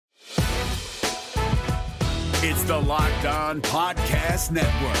It's the Locked On Podcast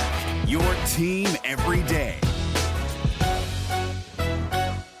Network, your team every day.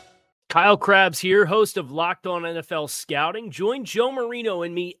 Kyle Krabs here, host of Locked On NFL Scouting. Join Joe Marino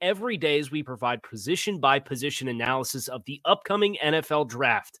and me every day as we provide position-by-position analysis of the upcoming NFL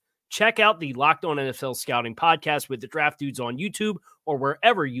Draft. Check out the Locked On NFL Scouting podcast with the Draft Dudes on YouTube or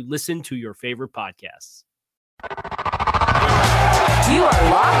wherever you listen to your favorite podcasts. You are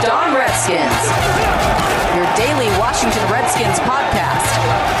Locked On Redskins, your daily Washington Redskins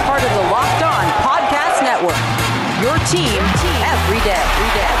podcast, part of the Locked On Podcast Network, your team every day.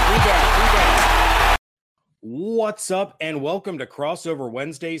 What's up, and welcome to Crossover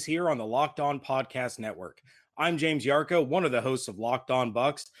Wednesdays here on the Locked On Podcast Network. I'm James Yarcho, one of the hosts of Locked On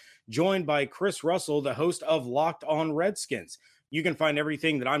Bucs, joined by Chris Russell, the host of Locked On Redskins. You can find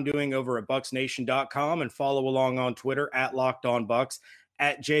everything that I'm doing over at BucsNation.com and follow along on Twitter at LockedOnBucs,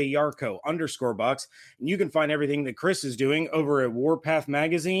 at JYarcho_Bucs. And you can find everything that Chris is doing over at Warpath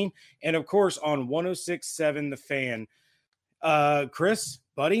Magazine and, of course, on 106.7 The Fan. Chris,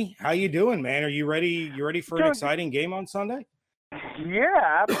 buddy, how you doing, man? Are you ready? You ready for an exciting game on Sunday?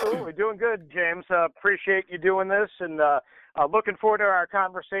 Yeah, absolutely. Doing good, James. Appreciate you doing this, and looking forward to our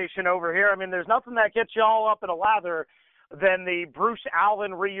conversation over here. I mean, there's nothing that gets you all up in a lather than the Bruce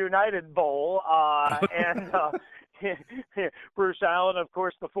Allen Reunited Bowl. Bruce Allen, of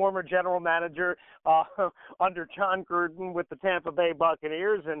course, the former general manager under John Gruden with the Tampa Bay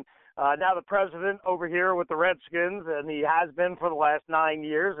Buccaneers, and now the president over here with the Redskins, and he has been for the last 9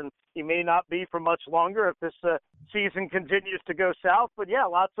 years, and he may not be for much longer if this season continues to go south. But yeah,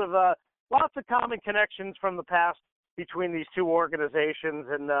 lots of common connections from the past between these two organizations,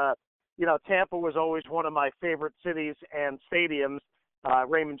 and Tampa was always one of my favorite cities and stadiums,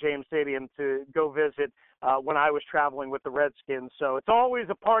 Raymond James Stadium, to go visit when I was traveling with the Redskins. So it's always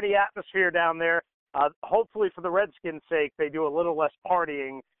a party atmosphere down there. Hopefully for the Redskins' sake, they do a little less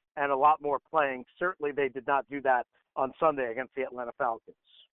partying and a lot more playing. Certainly they did not do that on Sunday against the Atlanta Falcons.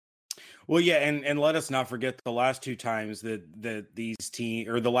 Well, yeah, and let us not forget the last two times the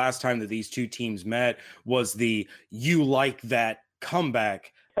last time that these two teams met was the "you like that"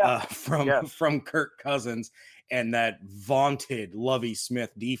 comeback from Kirk Cousins and that vaunted Lovie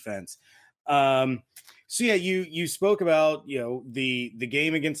Smith defense. So yeah, you spoke about the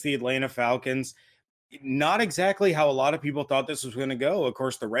game against the Atlanta Falcons. Not exactly how a lot of people thought this was going to go. Of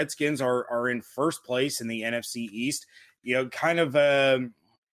course, the Redskins are in first place in the NFC East. Kind of a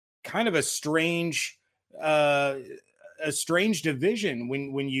strange division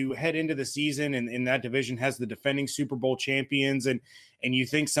when you head into the season, and that division has the defending Super Bowl champions, and you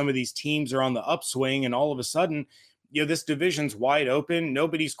think some of these teams are on the upswing, and all of a sudden, this division's wide open.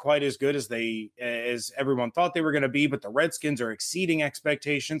 Nobody's quite as good as everyone thought they were going to be, but the Redskins are exceeding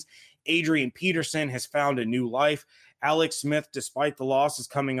expectations. Adrian Peterson has found a new life. Alex Smith, despite the loss, is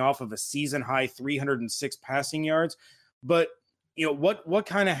coming off of a season-high 306 passing yards. But what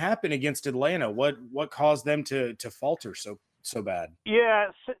kind of happened against Atlanta? What caused them to falter so bad?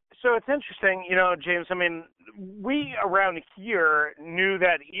 Yeah, so it's interesting, James. I mean, we around here knew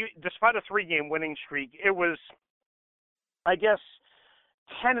that despite a 3-game winning streak, it was, I guess,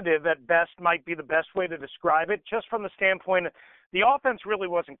 tentative at best might be the best way to describe it, just from the standpoint the offense really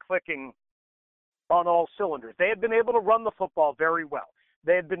wasn't clicking on all cylinders. They had been able to run the football very well.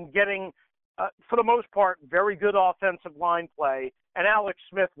 They had been getting, for the most part, very good offensive line play, and Alex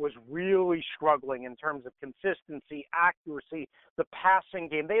Smith was really struggling in terms of consistency, accuracy, the passing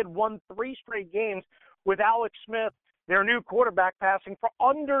game. They had won 3 straight games with Alex Smith, their new quarterback, passing for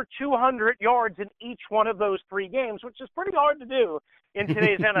under 200 yards in each one of those 3 games, which is pretty hard to do in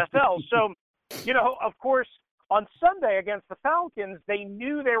today's NFL. So, of course, on Sunday against the Falcons, they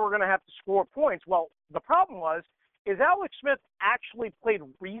knew they were going to have to score points. Well, the problem is Alex Smith actually played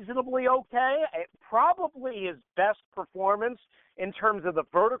reasonably okay. Probably his best performance in terms of the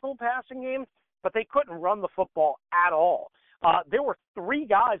vertical passing game, but they couldn't run the football at all. There were 3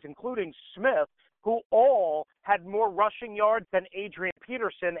 guys, including Smith, who all had more rushing yards than Adrian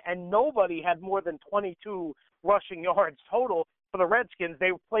Peterson, and nobody had more than 22 rushing yards total for the Redskins.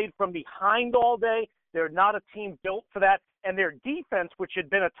 They played from behind all day. They're not a team built for that. And their defense, which had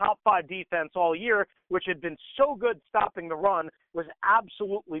been a top 5 defense all year, which had been so good stopping the run, was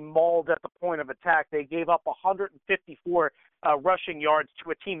absolutely mauled at the point of attack. They gave up 154 rushing yards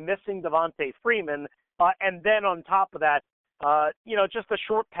to a team missing Devontae Freeman. And then on top of that, just the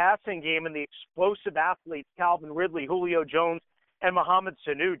short passing game and the explosive athletes, Calvin Ridley, Julio Jones, and Mohamed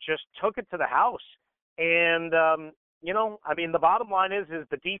Sanu just took it to the house. And, the bottom line is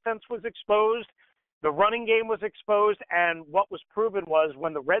the defense was exposed. The running game was exposed, and what was proven was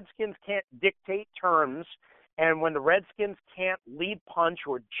when the Redskins can't dictate terms And when the Redskins can't lead punch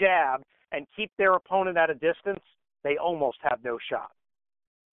or jab and keep their opponent at a distance, they almost have no shot.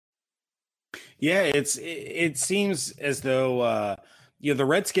 Yeah, it seems as though the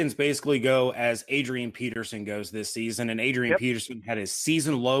Redskins basically go as Adrian Peterson goes this season, and Adrian Peterson had his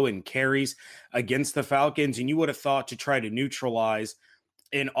season low in carries against the Falcons, and you would have thought to try to neutralize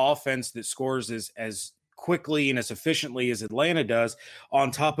an offense that scores as quickly and as efficiently as Atlanta does,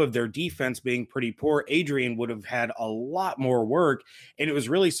 on top of their defense being pretty poor, Adrian would have had a lot more work. And it was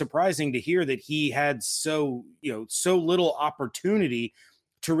really surprising to hear that he had so little opportunity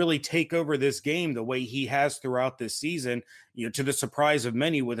to really take over this game the way he has throughout this season, to the surprise of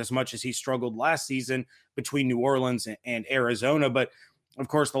many, with as much as he struggled last season between New Orleans and Arizona. But of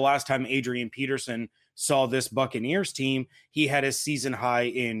course, the last time Adrian Peterson saw this Buccaneers team, he had a season high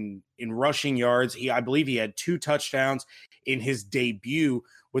in rushing yards. I believe he had 2 touchdowns in his debut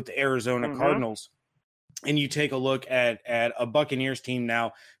with the Arizona Cardinals. And you take a look at a Buccaneers team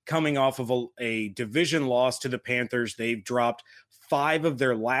now coming off of a division loss to the Panthers. They've dropped 5 of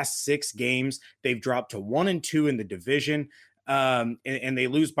their last 6 games. They've dropped to 1-2 in the division, and they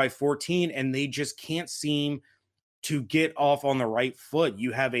lose by 14, and they just can't seem to get off on the right foot.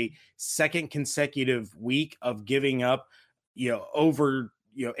 You have a second consecutive week of giving up, over,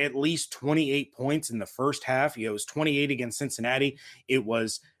 at least 28 points in the first half. It was 28 against Cincinnati. It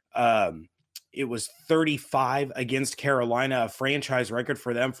was 35 against Carolina, a franchise record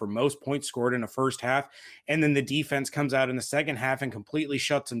for them for most points scored in the first half. And then the defense comes out in the second half and completely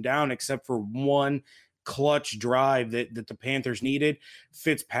shuts them down, except for one clutch drive that the Panthers needed.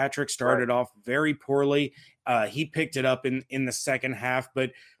 Fitzpatrick started off very poorly. He picked it up in the second half,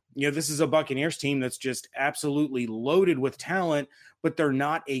 but this is a Buccaneers team that's just absolutely loaded with talent, but they're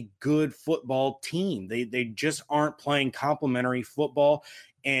not a good football team. They just aren't playing complementary football.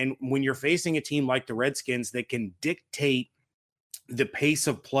 And when you're facing a team like the Redskins that can dictate the pace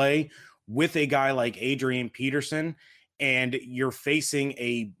of play with a guy like Adrian Peterson, and you're facing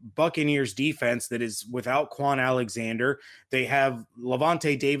a Buccaneers defense that is without Quan Alexander. They have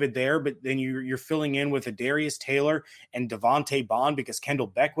Levante David there, but then you're filling in with a Darius Taylor and Devontae Bond because Kendall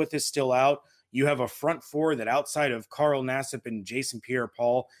Beckwith is still out. You have a front four that, outside of Carl Nassib and Jason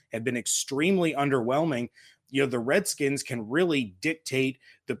Pierre-Paul, have been extremely underwhelming. The Redskins can really dictate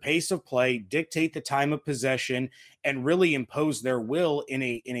the pace of play, dictate the time of possession, and really impose their will in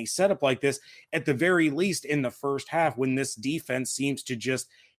a setup like this, at the very least in the first half, when this defense seems to just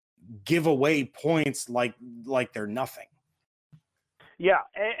give away points like they're nothing. Yeah,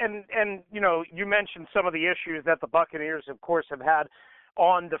 and you mentioned some of the issues that the Buccaneers, of course, have had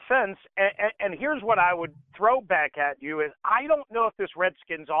on defense, and here's what I would throw back at you is I don't know if this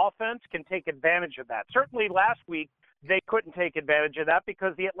Redskins offense can take advantage of that. Certainly last week they couldn't take advantage of that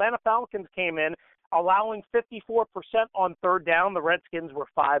because the Atlanta Falcons came in allowing 54% on third down. The Redskins were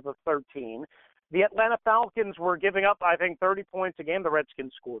 5 of 13. The Atlanta Falcons were giving up, I think, 30 points a game. The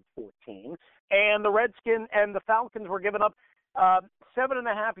Redskins scored 14. And the Falcons were giving up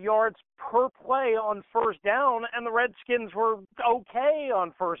 7.5 yards per play on first down, and the Redskins were okay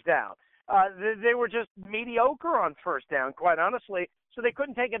on first down. They were just mediocre on first down, quite honestly, so they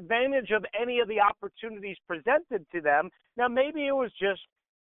couldn't take advantage of any of the opportunities presented to them. Now, maybe it was just,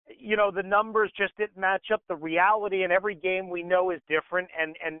 the numbers just didn't match up. The reality in every game we know is different,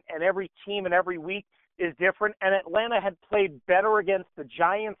 and every team and every week is different, and Atlanta had played better against the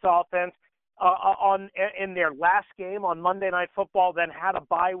Giants offense in their last game on Monday Night Football, then had a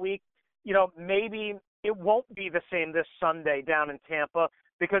bye week. Maybe it won't be the same this Sunday down in Tampa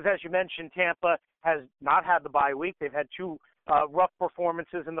because, as you mentioned, Tampa has not had the bye week. They've had 2 rough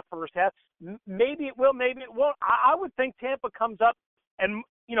performances in the first half. Maybe it will, maybe it won't. I would think Tampa comes up and,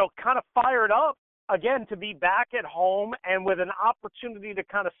 kind of fired up again to be back at home and with an opportunity to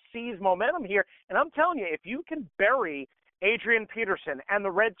kind of seize momentum here. And I'm telling you, if you can bury Adrian Peterson and the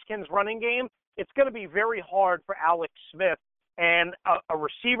Redskins running game, it's going to be very hard for Alex Smith and a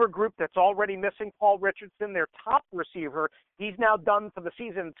receiver group that's already missing Paul Richardson, their top receiver. He's now done for the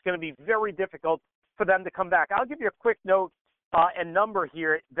season. It's going to be very difficult for them to come back. I'll give you a quick note and number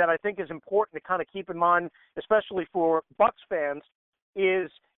here that I think is important to kind of keep in mind, especially for Bucs fans,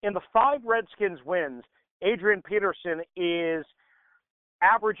 is in the 5 Redskins wins, Adrian Peterson is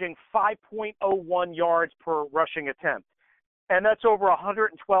averaging 5.01 yards per rushing attempt. And that's over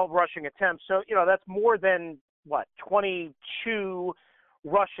 112 rushing attempts. So, that's more than, 22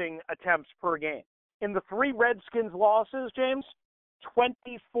 rushing attempts per game. In the 3 Redskins losses, James,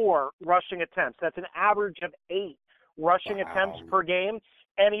 24 rushing attempts. That's an average of 8 rushing attempts per game.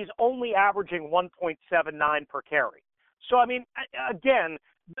 And he's only averaging 1.79 per carry. So, again,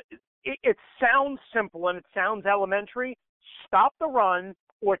 it sounds simple and it sounds elementary. Stop the run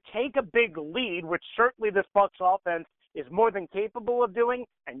or take a big lead, which certainly this Bucs offense is more than capable of doing,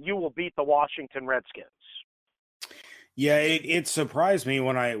 and you will beat the Washington Redskins. Yeah, it surprised me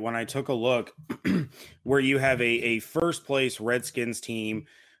when I took a look where you have a first place Redskins team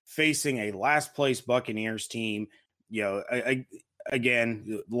facing a last place Buccaneers team.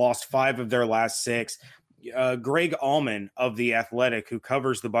 Again, lost 5 of their last 6. Greg Allman of The Athletic, who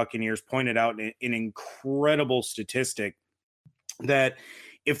covers the Buccaneers, pointed out an incredible statistic that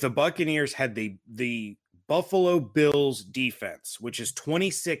if the Buccaneers had the Buffalo Bills defense, which is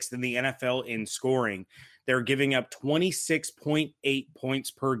 26th in the NFL in scoring, they're giving up 26.8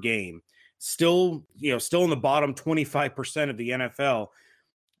 points per game. Still in the bottom 25% of the NFL.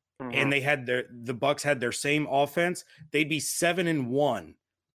 And they had the Bucs had their same offense, they'd be 7-1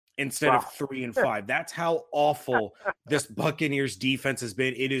 instead of 3-5. That's how awful this Buccaneers defense has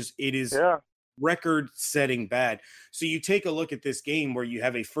been. It is record-setting bad. So you take a look at this game where you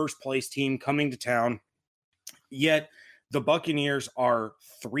have a first-place team coming to town, yet the Buccaneers are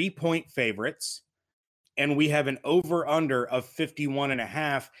 3-point favorites, and we have an over-under of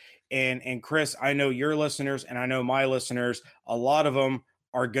 51.5. And Chris, I know your listeners and I know my listeners, a lot of them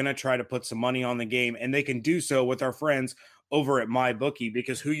are going to try to put some money on the game, and they can do so with our friends over at MyBookie,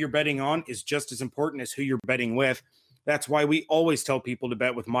 because who you're betting on is just as important as who you're betting with. That's why we always tell people to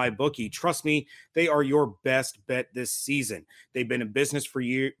bet with MyBookie. Trust me, they are your best bet this season. They've been in business for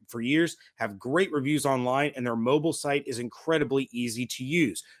years, have great reviews online, and their mobile site is incredibly easy to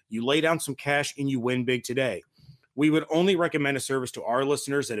use. You lay down some cash and you win big today. We would only recommend a service to our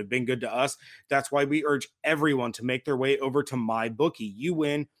listeners that have been good to us. That's why we urge everyone to make their way over to MyBookie. You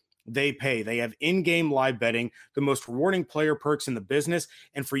win, they pay. They have in-game live betting, the most rewarding player perks in the business.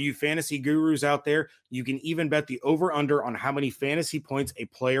 And for you fantasy gurus out there, you can even bet the over-under on how many fantasy points a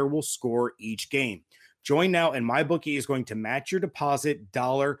player will score each game. Join now, and MyBookie is going to match your deposit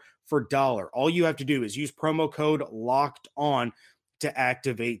dollar for dollar. All you have to do is use promo code LOCKEDON to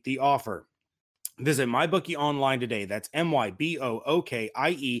activate the offer. Visit MyBookie online today. That's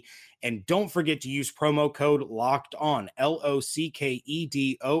MyBookie. And don't forget to use promo code LOCKEDON,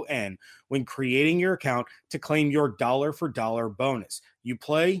 LOCKEDON, when creating your account to claim your dollar for dollar bonus. You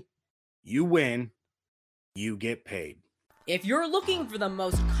play, you win, you get paid. If you're looking for the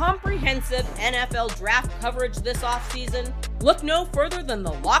most comprehensive NFL draft coverage this offseason, look no further than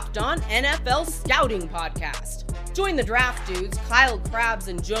the Locked On NFL Scouting Podcast. Join the draft dudes, Kyle Krabs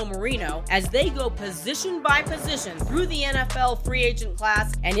and Joe Marino, as they go position by position through the NFL free agent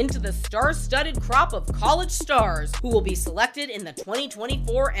class and into the star-studded crop of college stars who will be selected in the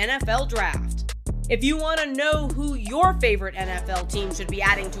 2024 NFL Draft. If you want to know who your favorite NFL team should be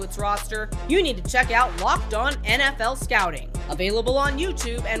adding to its roster, you need to check out Locked On NFL Scouting, available on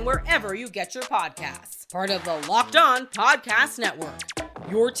YouTube and wherever you get your podcasts. Part of the Locked On Podcast Network,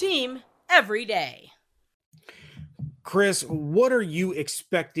 your team every day. Chris, what are you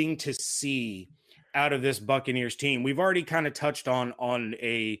expecting to see out of this Buccaneers team? We've already kind of touched on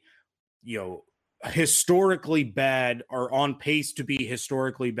a, historically bad or on pace to be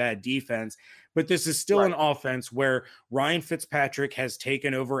historically bad defense, but this is still an offense where Ryan Fitzpatrick has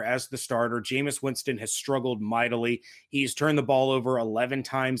taken over as the starter. Jameis Winston has struggled mightily. He's turned the ball over 11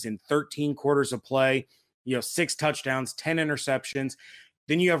 times in 13 quarters of play, 6 touchdowns, 10 interceptions.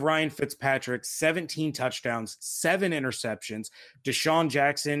 Then you have Ryan Fitzpatrick, 17 touchdowns, 7 interceptions. Deshaun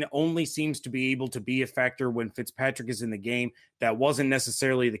Jackson only seems to be able to be a factor when Fitzpatrick is in the game. That wasn't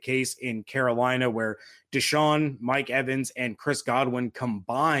necessarily the case in Carolina, where Deshaun, Mike Evans, and Chris Godwin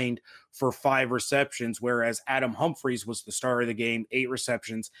combined for 5 receptions, whereas Adam Humphries was the star of the game, 8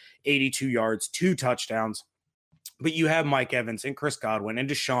 receptions, 82 yards, 2 touchdowns. But you have Mike Evans and Chris Godwin and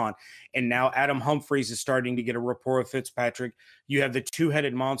Deshaun, and now Adam Humphries is starting to get a rapport with Fitzpatrick. You have the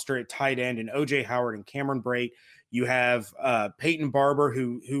two-headed monster at tight end and O.J. Howard and Cameron Brate. You have Peyton Barber,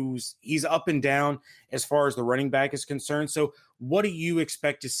 he's up and down as far as the running back is concerned. So what do you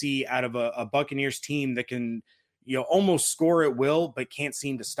expect to see out of a Buccaneers team that can, almost score at will, but can't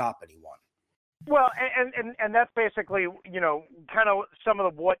seem to stop anyone? Well, and that's basically, kind of some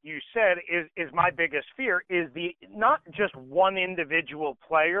of what you said is my biggest fear is not just one individual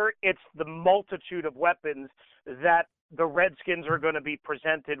player, it's the multitude of weapons that the Redskins are going to be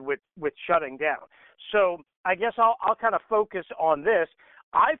presented with shutting down. So I guess I'll kind of focus on this.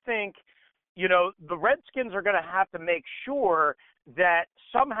 I think, the Redskins are going to have to make sure that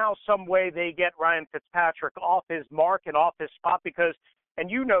somehow, some way they get Ryan Fitzpatrick off his mark and off his spot because, and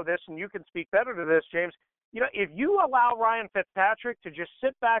you know this, and you can speak better to this, James, if you allow Ryan Fitzpatrick to just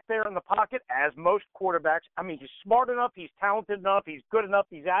sit back there in the pocket, as most quarterbacks, I mean, he's smart enough, he's talented enough, he's good enough,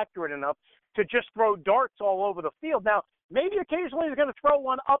 he's accurate enough to just throw darts all over the field. Now, maybe occasionally he's going to throw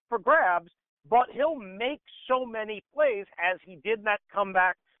one up for grabs, but he'll make so many plays as he did in that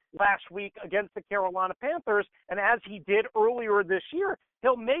comeback last week against the Carolina Panthers, and as he did earlier this year,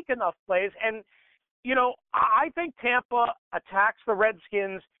 he'll make enough plays. And, I think Tampa attacks the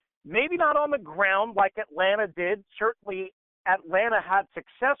Redskins, maybe not on the ground like Atlanta did. Certainly Atlanta had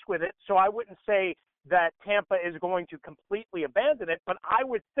success with it, so I wouldn't say that Tampa is going to completely abandon it, but I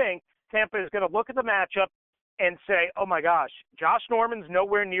would think Tampa is going to look at the matchup and say, oh my gosh, Josh Norman's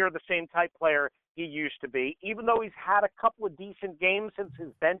nowhere near the same type player he used to be, even though he's had a couple of decent games since his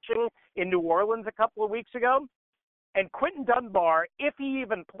benching in New Orleans a couple of weeks ago. And Quentin Dunbar, if he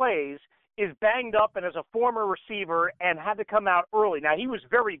even plays, is banged up and is a former receiver and had to come out early. Now, he was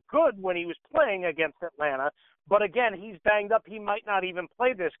very good when he was playing against Atlanta, but again, he's banged up. He might not even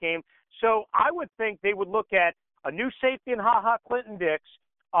play this game. So I would think they would look at a new safety in HaHa Clinton Dix,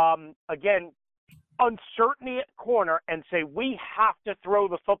 again, uncertainty at corner, and say we have to throw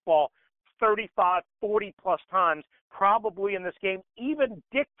the football 35, 40-plus times probably in this game, even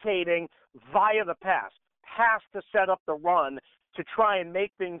dictating via the pass to set up the run to try and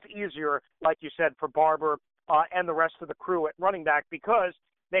make things easier, like you said, for Barber and the rest of the crew at running back, because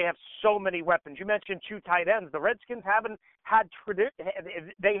they have so many weapons. You mentioned two tight ends. The Redskins haven't had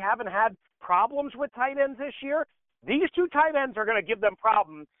problems with tight ends this year. These two tight ends are going to give them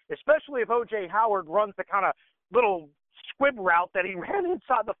problems, especially if O.J. Howard runs the kind of little squib route that he ran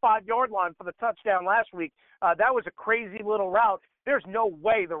inside the 5-yard line for the touchdown last week. That was a crazy little route. There's no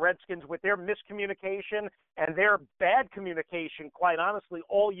way the Redskins, with their miscommunication and their bad communication, quite honestly,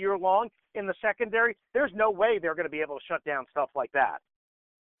 all year long in the secondary, there's no way they're going to be able to shut down stuff like that.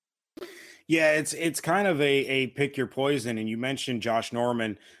 Yeah, it's kind of a pick your poison. And you mentioned Josh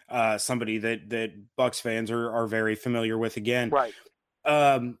Norman, somebody that Bucs fans are very familiar with again. Right.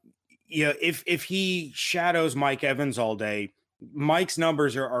 If he shadows Mike Evans all day, Mike's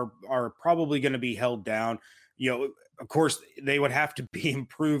numbers are probably going to be held down. Of course, they would have to be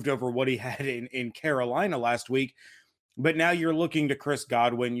improved over what he had in Carolina last week. But now you're looking to Chris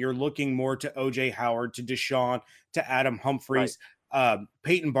Godwin. You're looking more to O.J. Howard, to Deshaun, to Adam Humphries,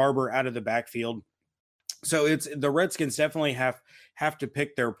 Peyton Barber out of the backfield. So it's the Redskins definitely have to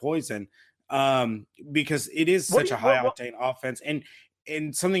pick their poison because it is such a high-octane offense.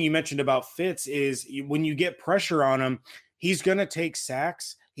 And something you mentioned about Fitz is when you get pressure on him, he's going to take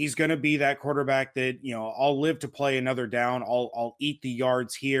sacks. He's going to be that quarterback that, I'll live to play another down. I'll eat the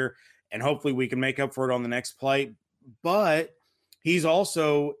yards here, and hopefully we can make up for it on the next play. But he's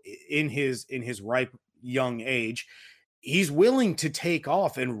also in his ripe young age. He's willing to take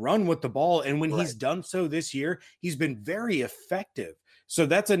off and run with the ball. And when he's done so this year, he's been very effective. So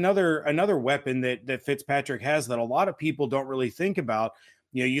that's another weapon that Fitzpatrick has that a lot of people don't really think about.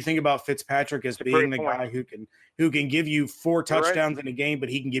 You think about Fitzpatrick as being the guy who can give you 4 touchdowns in a game, but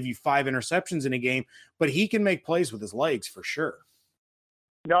he can give you 5 interceptions in a game, but he can make plays with his legs for sure.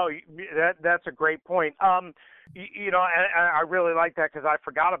 No, that's a great point. And I really like that because I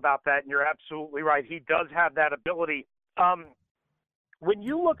forgot about that, and you're absolutely right. He does have that ability. When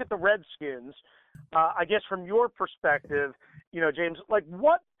you look at the Redskins, I guess from your perspective, James, like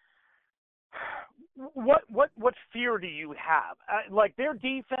what fear do you have? Like their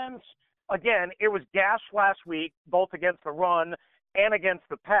defense, again, it was gashed last week, both against the run and against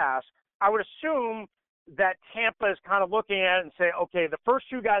the pass. I would assume that Tampa is kind of looking at it and say, okay, the first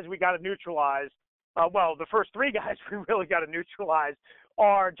 2 guys we got to neutralize. The first 3 guys we really got to neutralize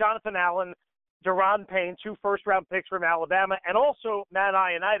are Jonathan Allen, Daron Payne, 2 first-round picks from Alabama, and also Matt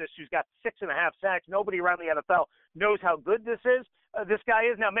Ioannidis, who's got 6.5 sacks. Nobody around the NFL knows how good this guy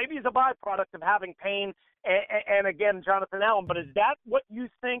is. Now, maybe he's a byproduct of having Payne and again, Jonathan Allen, but is that what you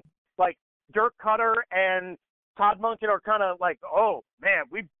think, like, Dirk Cutter and Todd Monken are kind of like, oh, man,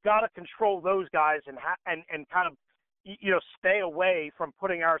 we've got to control those guys and kind of, stay away from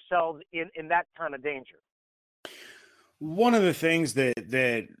putting ourselves in that kind of danger? One of the things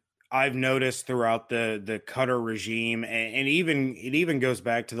that I've noticed throughout the Cutter regime, and it even goes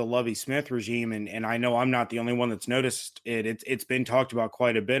back to the Lovie Smith regime, and I know I'm not the only one that's noticed it. It's been talked about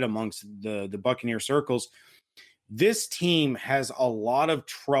quite a bit amongst the Buccaneer circles. This team has a lot of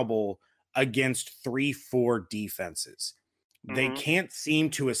trouble against 3-4 defenses. Mm-hmm. They can't seem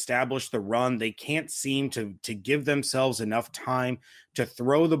to establish the run. They can't seem to give themselves enough time to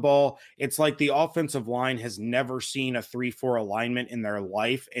throw the ball. It's like the offensive line has never seen a 3-4 alignment in their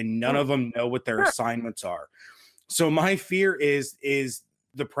life, and none of them know what their assignments are. So my fear is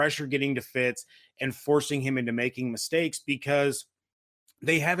the pressure getting to Fitz and forcing him into making mistakes because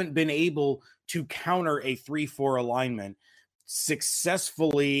they haven't been able to counter a 3-4 alignment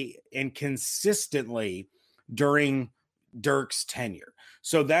successfully and consistently during Dirk's tenure.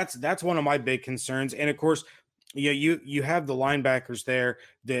 So that's one of my big concerns. And of course, you have the linebackers there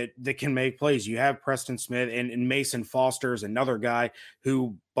that can make plays. You have Preston Smith and Mason Foster is another guy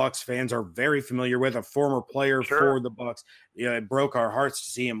who Bucs fans are very familiar with, a former player for the Bucs. It broke our hearts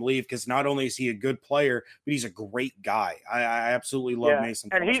to see him leave because not only is he a good player, but he's a great guy. I absolutely love Mason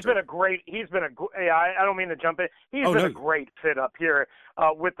Foster. And I don't mean to jump in. He's been a great fit up here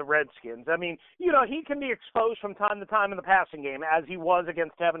with the Redskins. I mean, he can be exposed from time to time in the passing game, as he was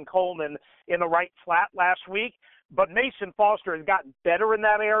against Tevin Coleman in the right flat last week. But Mason Foster has gotten better in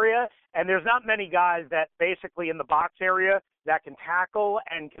that area, and there's not many guys that basically in the box area that can tackle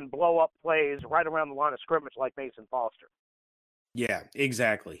and can blow up plays right around the line of scrimmage like Mason Foster. Yeah,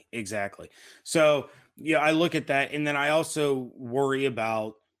 exactly. So, I look at that, and then I also worry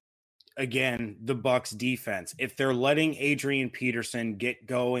about, again, the Bucs defense. If they're letting Adrian Peterson get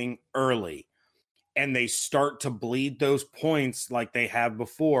going early and they start to bleed those points like they have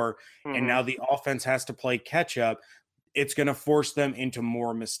before, and now the offense has to play catch up, it's going to force them into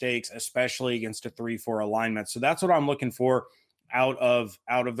more mistakes, especially against a 3-4 alignment. So that's what I'm looking for out of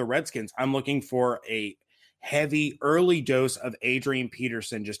the Redskins. I'm looking for a heavy early dose of Adrian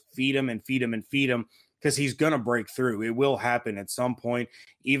Peterson. Just feed him and feed him and feed him, because he's going to break through. It will happen at some point.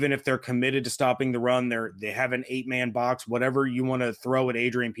 Even if they're committed to stopping the run, they have an 8-man box, whatever you want to throw at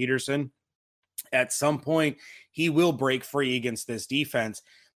Adrian Peterson. At some point, he will break free against this defense.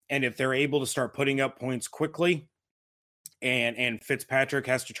 And if they're able to start putting up points quickly and Fitzpatrick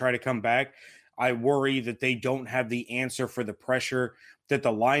has to try to come back, I worry that they don't have the answer for the pressure that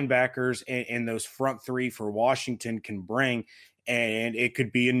the linebackers and those front three for Washington can bring. And it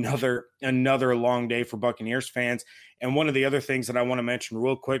could be another long day for Buccaneers fans. And one of the other things that I want to mention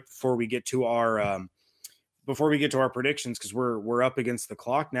real quick before we get to our predictions, because we're up against the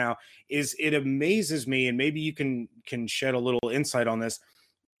clock now, is it amazes me, and maybe you can shed a little insight on this.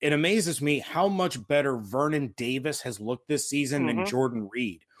 It amazes me how much better Vernon Davis has looked this season than Jordan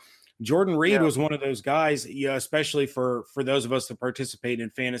Reed. Jordan Reed was one of those guys, especially for those of us that participate in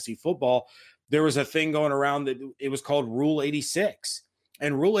fantasy football. There was a thing going around that it was called Rule 86.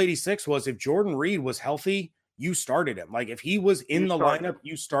 And Rule 86 was if Jordan Reed was healthy, you started him. Like if he was in the lineup,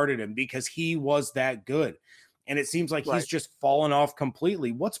 you started him because he was that good. And it seems like he's just fallen off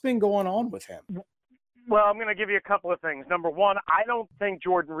completely. What's been going on with him? Well, I'm going to give you a couple of things. Number one, I don't think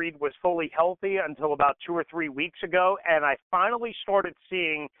Jordan Reed was fully healthy until about 2 or 3 weeks ago. And I finally started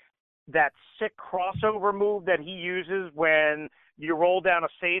seeing that sick crossover move that he uses when you roll down a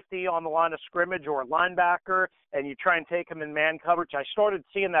safety on the line of scrimmage or a linebacker and you try and take him in man coverage. I started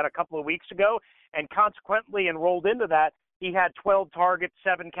seeing that a couple of weeks ago, and consequently enrolled into that, he had 12 targets,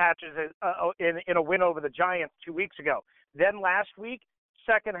 7 catches in a win over the Giants 2 weeks ago. Then last week,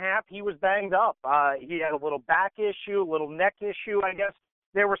 second half, he was banged up. He had a little back issue, a little neck issue, I guess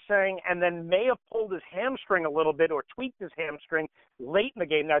they were saying, and then may have pulled his hamstring a little bit or tweaked his hamstring late in the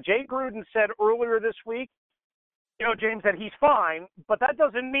game. Now, Jay Gruden said earlier this week, James, that he's fine, but that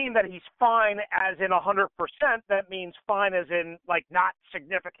doesn't mean that he's fine as in 100%. That means fine as in, like, not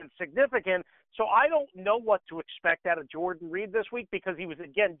significant. So I don't know what to expect out of Jordan Reed this week because he was,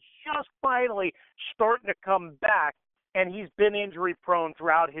 again, just finally starting to come back, and he's been injury-prone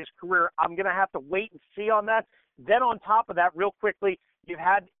throughout his career. I'm going to have to wait and see on that. Then on top of that, real quickly, you've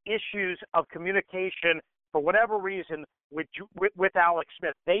had issues of communication for whatever reason with Alex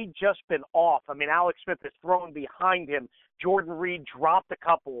Smith. They've just been off. I mean, Alex Smith is thrown behind him. Jordan Reed dropped a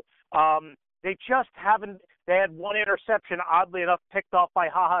couple. They just haven't – they had one interception, oddly enough, picked off by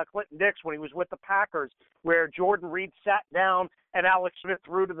HaHa Clinton-Dix when he was with the Packers, where Jordan Reed sat down and Alex Smith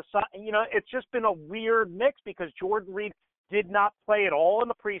threw to the side. It's just been a weird mix because Jordan Reed did not play at all in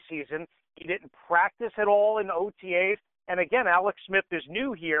the preseason. He didn't practice at all in OTAs. And again, Alex Smith is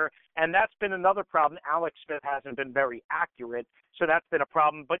new here, and that's been another problem. Alex Smith hasn't been very accurate, so that's been a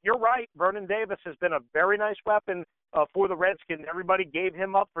problem. But you're right, Vernon Davis has been a very nice weapon for the Redskins. Everybody gave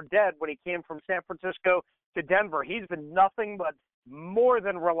him up for dead when he came from San Francisco to Denver. He's been nothing but more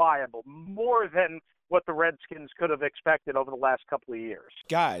than reliable, more than what the Redskins could have expected over the last couple of years.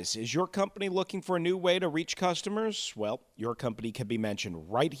 Guys, is your company looking for a new way to reach customers? Well, your company can be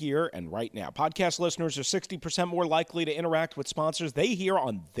mentioned right here and right now. Podcast listeners are 60% more likely to interact with sponsors they hear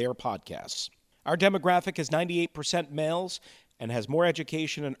on their podcasts. Our demographic is 98% males and has more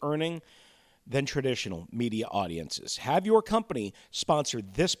education and earning than traditional media audiences. Have your company sponsor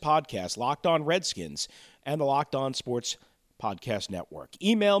this podcast, Locked On Redskins, and the Locked On Sports Podcast Network.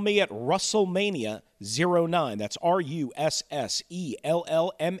 Email me at RussellMania09. That's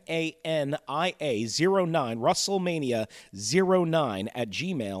RussellMania09, RussellMania09 at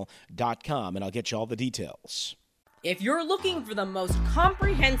gmail.com, and I'll get you all the details. If you're looking for the most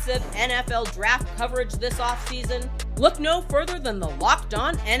comprehensive NFL draft coverage this offseason, look no further than the Locked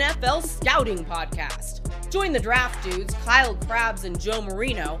On NFL Scouting Podcast. Join the draft dudes, Kyle Krabs and Joe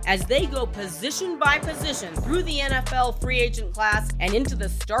Marino, as they go position by position through the NFL free agent class and into the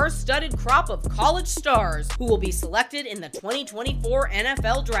star-studded crop of college stars who will be selected in the 2024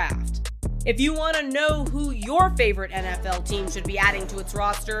 NFL Draft. If you want to know who your favorite NFL team should be adding to its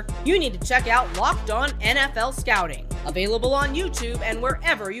roster, you need to check out Locked On NFL Scouting, available on YouTube and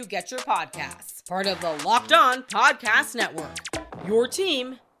wherever you get your podcasts. Part of the Locked On Podcast Network, your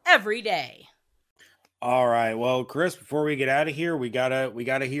team every day. All right, well, Chris, before we get out of here, we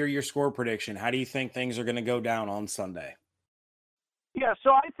gotta hear your score prediction. How do you think things are going to go down on Sunday? Yeah,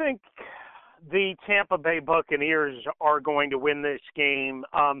 so I think the Tampa Bay Buccaneers are going to win this game.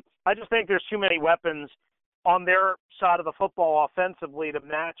 I just think there's too many weapons on their side of the football offensively to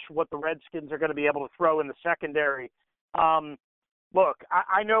match what the Redskins are going to be able to throw in the secondary. Look,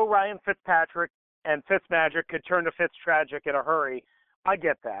 I know Ryan Fitzpatrick and Fitzmagic could turn to Fitztragic in a hurry. I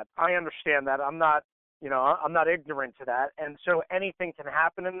get that. I understand that. I'm not ignorant to that. And so anything can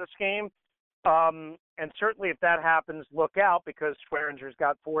happen in this game. And certainly if that happens, look out, because Swearinger's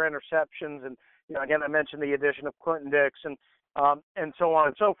got 4 interceptions. And, again, I mentioned the addition of Clinton Dix and so on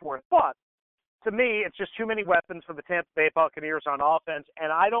and so forth. But to me, it's just too many weapons for the Tampa Bay Buccaneers on offense.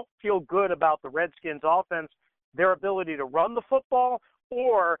 And I don't feel good about the Redskins offense, their ability to run the football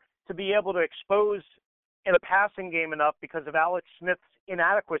or to be able to expose in a passing game enough because of Alex Smith's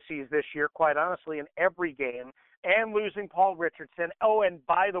inadequacies this year, quite honestly, in every game, and losing Paul Richardson. Oh, and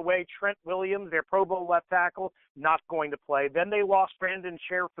by the way, Trent Williams, their Pro Bowl left tackle, not going to play. Then they lost Brandon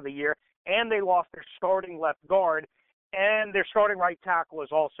Scher for the year, and they lost their starting left guard, and their starting right tackle is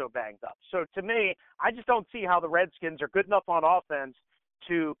also banged up. So to me, I just don't see how the Redskins are good enough on offense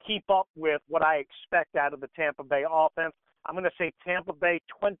to keep up with what I expect out of the Tampa Bay offense. I'm going to say Tampa Bay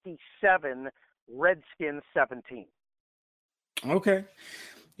 27, Redskins 17. Okay.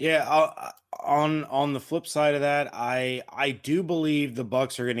 Yeah, on the flip side of that, I do believe the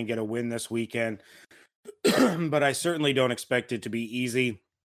Bucs are going to get a win this weekend, but I certainly don't expect it to be easy.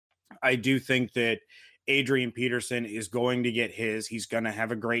 I do think that Adrian Peterson is going to get his. He's going to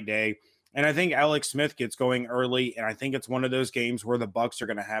have a great day. And I think Alex Smith gets going early, and I think it's one of those games where the Bucs are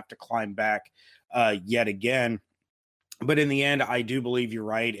going to have to climb back yet again. But in the end, I do believe you're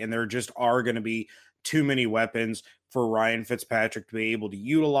right, and there just are going to be too many weapons for Ryan Fitzpatrick to be able to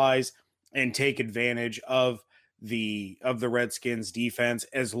utilize and take advantage of the Redskins defense,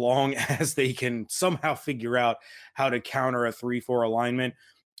 as long as they can somehow figure out how to counter a 3-4 alignment.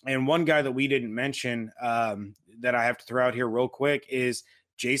 And one guy that we didn't mention that I have to throw out here real quick is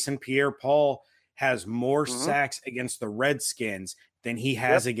Jason Pierre-Paul has more sacks against the Redskins than he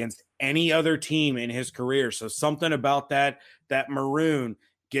has against any other team in his career. So something about that maroon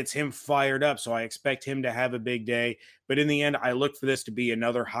gets him fired up. So I expect him to have a big day. But in the end, I look for this to be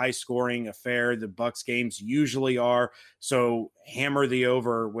another high-scoring affair. The Bucs games usually are. So hammer the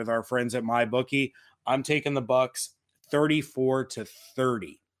over with our friends at MyBookie. I'm taking the Bucs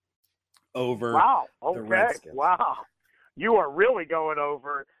 34-30 over the Redskins. Wow. You are really going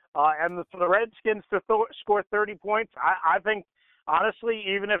over. And for the Redskins to score 30 points, I think, honestly,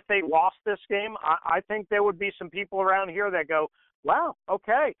 even if they lost this game, I think there would be some people around here that go, wow,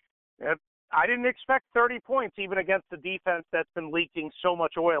 okay. I didn't expect 30 points even against the defense that's been leaking so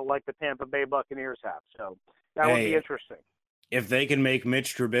much oil like the Tampa Bay Buccaneers have. So that would be interesting. If they can make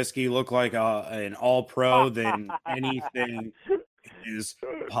Mitch Trubisky look like an all-pro, then anything is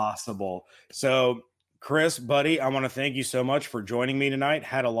possible. So, Chris, buddy, I want to thank you so much for joining me tonight.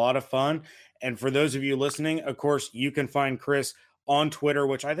 Had a lot of fun. And for those of you listening, of course, you can find Chris on Twitter,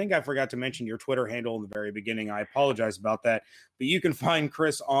 which I think I forgot to mention your Twitter handle in the very beginning. I apologize about that. But you can find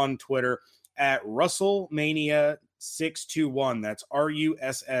Chris on Twitter at RussellMania621. That's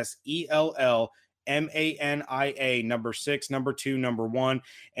RussellMania, number 6, number 2, number 1.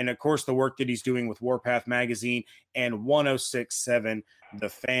 And of course, the work that he's doing with Warpath Magazine and 1067 The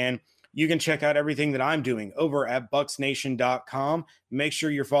Fan. You can check out everything that I'm doing over at BucsNation.com. Make sure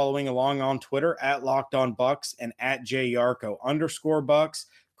you're following along on Twitter at LockedOnBucs and at @JYarcho_Bucs.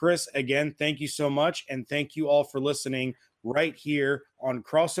 Chris, again, thank you so much. And thank you all for listening right here on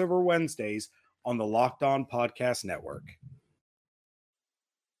Crossover Wednesdays on the Locked On Podcast Network.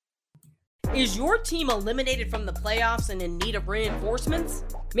 Is your team eliminated from the playoffs and in need of reinforcements?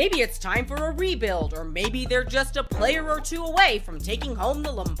 Maybe it's time for a rebuild, or maybe they're just a player or two away from taking home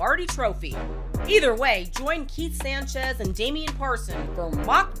the Lombardi Trophy. Either way, join Keith Sanchez and Damian Parson for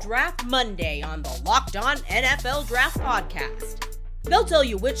Mock Draft Monday on the Locked On NFL Draft Podcast. They'll tell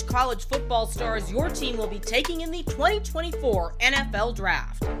you which college football stars your team will be taking in the 2024 NFL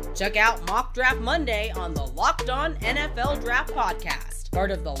Draft. Check out Mock Draft Monday on the Locked On NFL Draft Podcast, part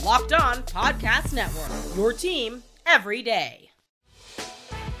of the Locked On Podcast Network, your team every day.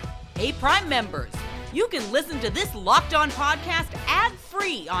 Hey, Prime members, you can listen to this Locked On podcast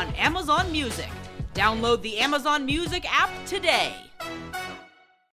ad-free on Amazon Music. Download the Amazon Music app today.